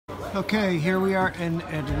Okay, here we are in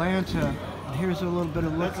Atlanta. Here's a little bit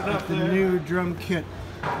of look at the new drum kit.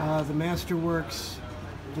 The Masterworks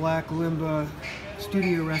Black Limba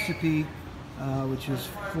Studio Recipe, which is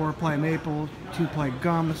 4-ply maple, 2-ply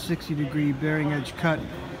gum, 60-degree bearing edge cut,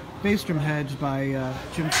 bass drum heads by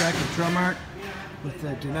Kentville Drumart with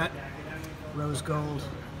the Dunnett rose gold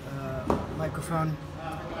microphone.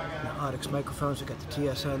 Audix Microhones. I got the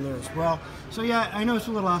TS on there as well. So yeah, I know it's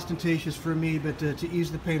a little ostentatious for me, but to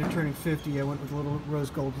ease the pain of turning 50, I went with a little rose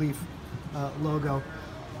gold leaf logo.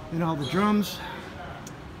 And all the drums.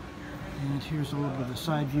 And here's a little bit of the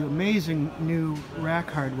side view. Amazing new rack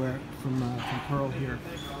hardware from Pearl here.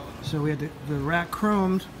 So we had the rack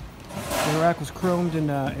chromed. The rack was chromed in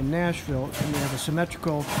Nashville, and we have a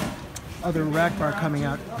symmetrical other rack bar coming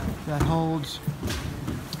out that holds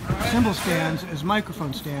cymbal stands as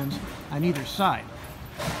microphone stands on either side.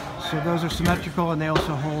 So those are symmetrical, and they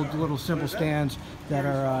also hold little cymbal stands that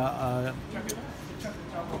are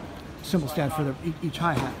cymbal stand for each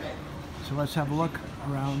hi-hat. So let's have a look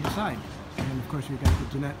around the side. And of course we've got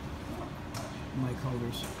the Dunnett mic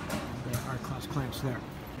holders, the R-Class clamps there.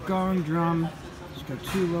 Gong drum, it's got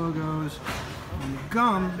 2 logos. And the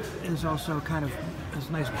gum is also kind of this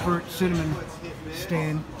nice burnt cinnamon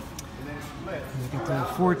stain. We got the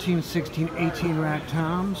 14, 16, 18 rack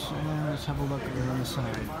toms, and let's have a look around the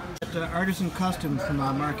side. The Artisan Customs from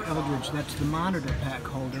Mark Eldridge, that's the monitor pack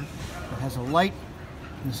holder. It has a light.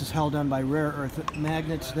 This is held on by rare earth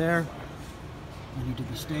magnets there. And he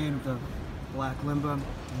did the stain with the black limba.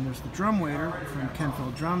 And there's the drum waiter from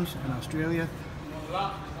Kentville Drums in Australia.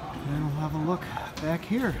 And we'll have a look back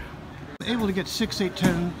here. I'm able to get 6, 8,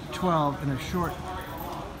 10, 12 in a short,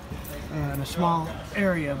 in a small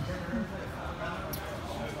area.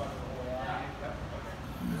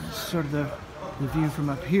 Sort of the view from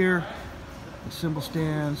up here, the cymbal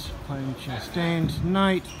stands, playing Chastain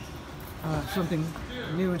tonight. Something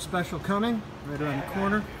new and special coming right around the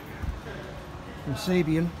corner from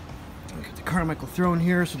Sabian. Look at the Carmichael Throne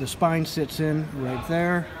here, so the spine sits in right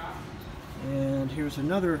there. And here's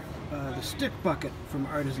another, the stick bucket from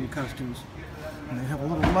Artisan Customs. And they have a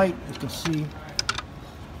little light, you can see.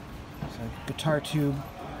 It's a guitar tube.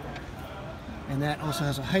 And that also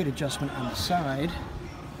has a height adjustment on the side.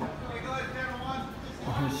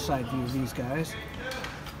 Here's the side view of these guys.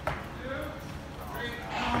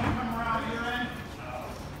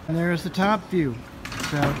 And there's the top view.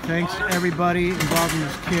 So thanks to everybody involved in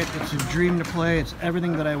this kit. It's a dream to play. It's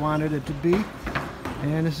everything that I wanted it to be.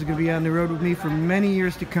 And this is going to be on the road with me for many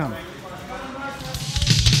years to come.